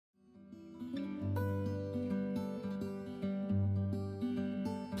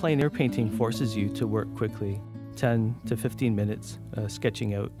Plein air painting forces you to work quickly, 10 to 15 minutes,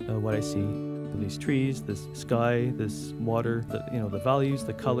 sketching out what I see. These trees, this sky, this water, the values,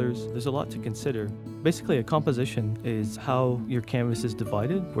 the colors. There's a lot to consider. Basically, a composition is how your canvas is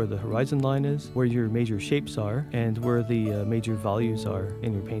divided, where the horizon line is, where your major shapes are, and where the major values are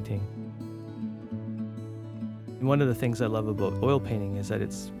in your painting. One of the things I love about oil painting is that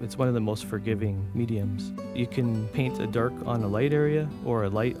it's one of the most forgiving mediums. You can paint a dark on a light area or a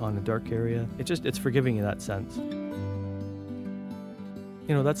light on a dark area. It's forgiving in that sense.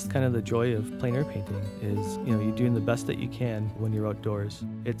 That's kind of the joy of plein air painting is, you're doing the best that you can when you're outdoors.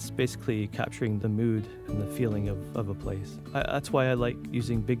 It's basically capturing the mood and the feeling of a place. That's why I like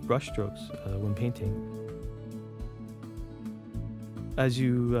using big brush strokes when painting. As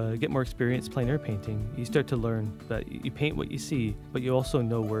you get more experience plein air painting, you start to learn that you paint what you see, but you also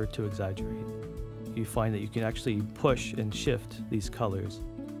know where to exaggerate. You find that you can actually push and shift these colors.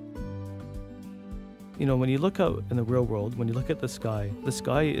 When you look out in the real world, when you look at the sky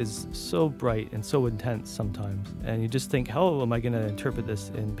is so bright and so intense sometimes, and you just think, how am I going to interpret this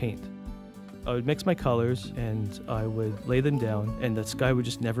in paint? I would mix my colors and I would lay them down, and the sky would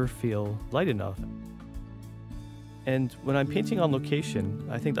just never feel light enough. And when I'm painting on location,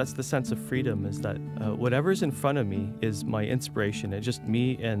 I think that's the sense of freedom, is that whatever's in front of me is my inspiration. It's just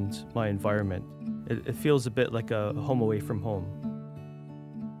me and my environment. It feels a bit like a home away from home.